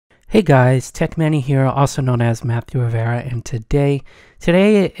Hey guys, Techman here, also known as Matthew Rivera, and today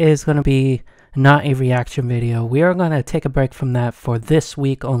is going to be not a reaction video. We are going to take a break from that for this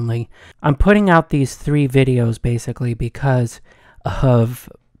week only. I'm putting out these 3 videos basically because of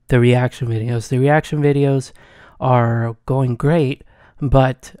the reaction videos. The reaction videos are going great,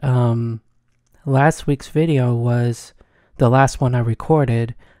 but last week's video was the last one I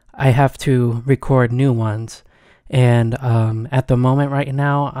recorded. I have to record new ones. And at the moment right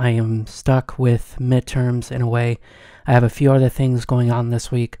now, I am stuck with midterms in a way. I have a few other things going on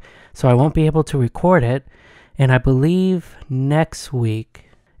this week, so I won't be able to record it. And I believe next week,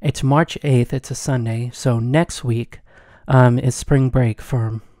 it's March 8th, it's a Sunday, so next week is spring break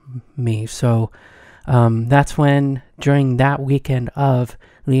for me. So that's when, during that weekend of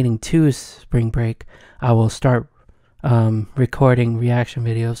leading to spring break, I will start recording reaction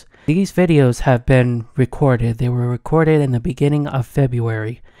videos. These videos have been recorded. They were recorded in the beginning of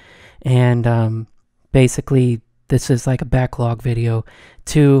February, and basically this is like a backlog video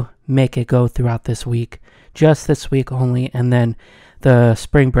to make it go throughout this week, just this week only, and then the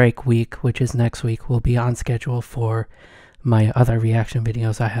spring break week, which is next week, will be on schedule for my other reaction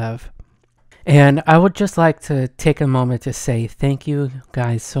videos I have. And I would just like to take a moment to say thank you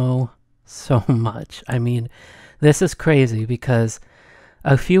guys so much. I mean, this is crazy because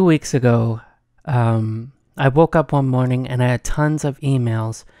a few weeks ago, I woke up one morning and I had tons of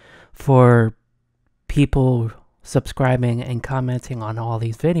emails for people subscribing and commenting on all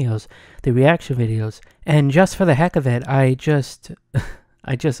these videos, the reaction videos. And just for the heck of it, I just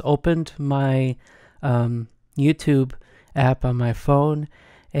opened my YouTube app on my phone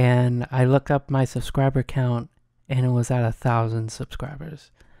and I looked up my subscriber count and it was at 1,000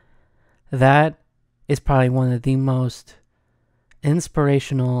 subscribers. That is probably one of the most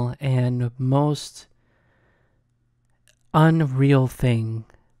inspirational and most unreal thing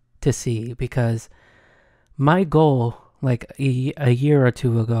to see, because my goal like a year or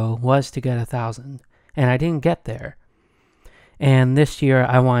two ago was to get 1,000 and I didn't get there, and this year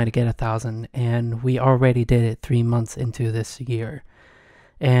I wanted to get 1,000 and we already did it 3 months into this year,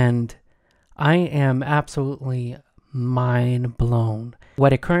 and I am absolutely mind blown.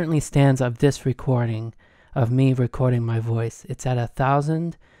 What it currently stands of this recording, of me recording my voice, it's at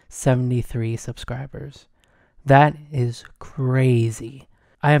 1,073 subscribers. That is crazy.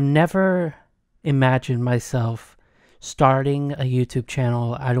 I have never imagined myself starting a YouTube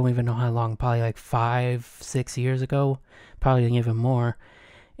channel. I don't even know how long, probably like 5-6 years ago, probably even more.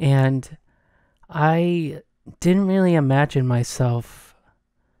 And I didn't really imagine myself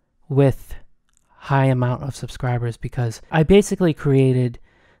with high amount of subscribers, because I basically created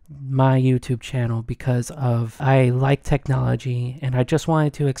my YouTube channel because of I like technology and I just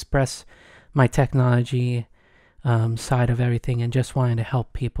wanted to express my technology side of everything and just wanted to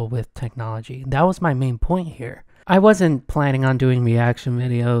help people with technology. That was my main point here. I wasn't planning on doing reaction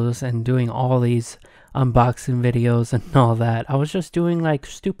videos and doing all these unboxing videos and all that. I was just doing like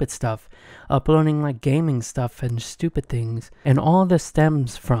stupid stuff, uploading like gaming stuff and stupid things. And all this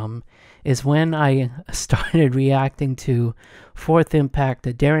stems from is when I started reacting to Fourth Impact,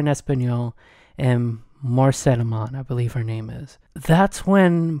 Darren Espanol, and Marcedamon, I believe her name is. That's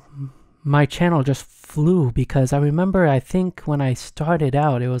when my channel just flew, because I remember, I think when I started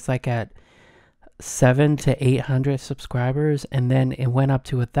out, it was like at 700 to 800 subscribers, and then it went up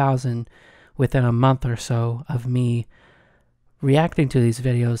to 1,000 within a month or so of me reacting to these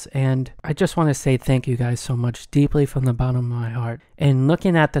videos. And I just want to say thank you guys so much, deeply from the bottom of my heart. And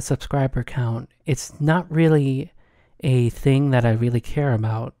looking at the subscriber count, it's not really a thing that I really care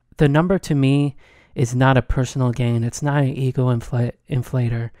about. The number to me is not a personal gain. It's not an ego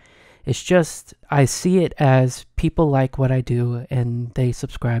inflator. It's just, I see it as people like what I do and they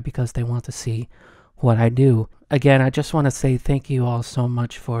subscribe because they want to see what I do. Again, I just want to say thank you all so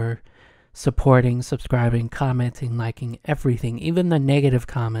much for supporting, subscribing, commenting, liking, everything, even the negative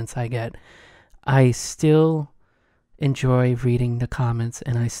comments I get. I still enjoy reading the comments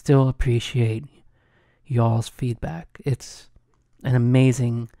and I still appreciate y'all's feedback. It's an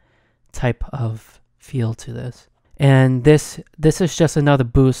amazing type of feel to this. And this is just another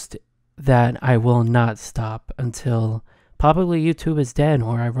boost that I will not stop until probably YouTube is dead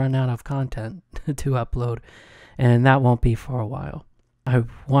or I run out of content to upload, and that won't be for a while. I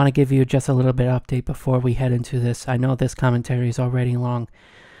want to give you just a little bit of update before we head into this. I know this commentary is already long,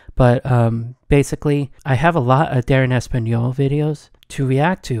 but basically I have a lot of Darren Espanol videos to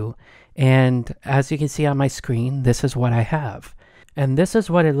react to, and as you can see on my screen, this is what I have. And this is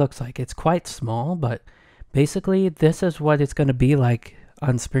what it looks like. It's quite small, but basically this is what it's going to be like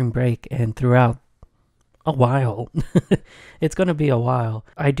on spring break and throughout a while. It's going to be a while.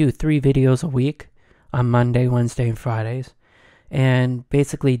 I do 3 videos a week on Monday, Wednesday, and Fridays. And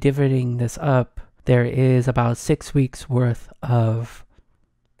basically dividing this up, there is about 6 weeks worth of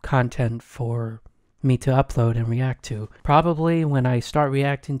content for me to upload and react to. Probably when I start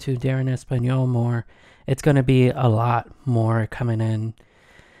reacting to Darren Espanol more, it's going to be a lot more coming in.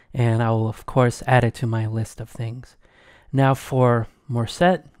 And I will, of course, add it to my list of things. Now for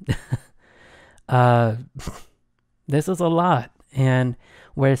Morissette, this is a lot. And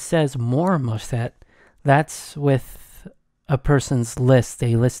where it says more Morissette, that's with a person's list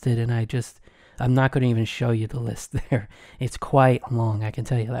they listed, and I'm not going to even show you the list there. It's quite long, I can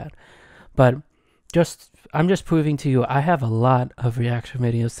tell you that. But I'm just proving to you I have a lot of reaction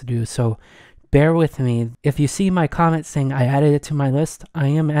videos to do, so bear with me. If you see my comment saying I added it to my list, I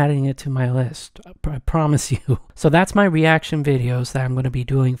am adding it to my list. I promise you. So that's my reaction videos that I'm going to be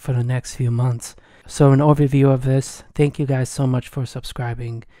doing for the next few months. So an overview of this. Thank you guys so much for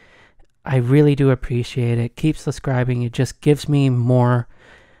subscribing. I really do appreciate it. Keep subscribing. It just gives me more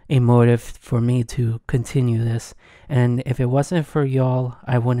a motive for me to continue this. And if it wasn't for y'all,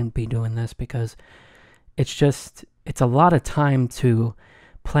 I wouldn't be doing this, because it's a lot of time to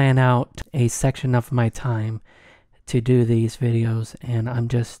plan out a section of my time to do these videos, and I'm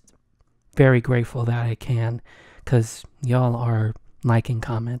just very grateful that I can, because y'all are liking,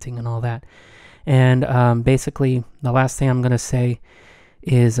 commenting, and all that. And basically, the last thing I'm going to say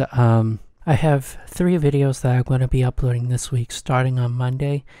is I have 3 videos that I'm going to be uploading this week starting on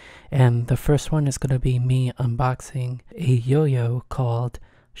Monday, and the first one is going to be me unboxing a yo-yo called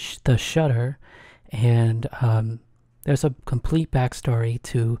the Shutter, and there's a complete backstory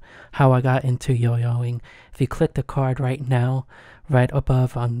to how I got into yo-yoing. If you click the card right now, right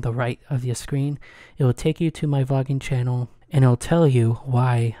above on the right of your screen, it will take you to my vlogging channel, and it'll tell you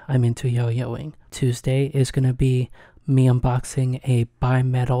why I'm into yo-yoing. Tuesday is going to be me unboxing a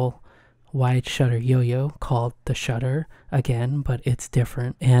bimetal wide shutter yo-yo called the Shutter again, but it's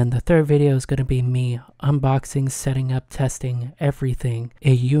different. And the third video is going to be me unboxing, setting up, testing everything,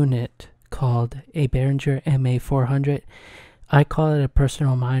 a unit called a Behringer MA400. I call it a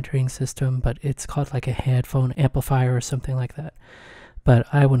personal monitoring system, but it's called like a headphone amplifier or something like that. But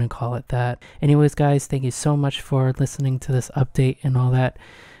I wouldn't call it that. Anyways, guys, thank you so much for listening to this update and all that.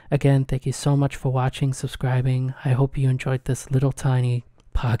 Again, thank you so much for watching, subscribing. I hope you enjoyed this little tiny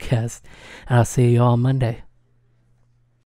podcast, and I'll see you all Monday.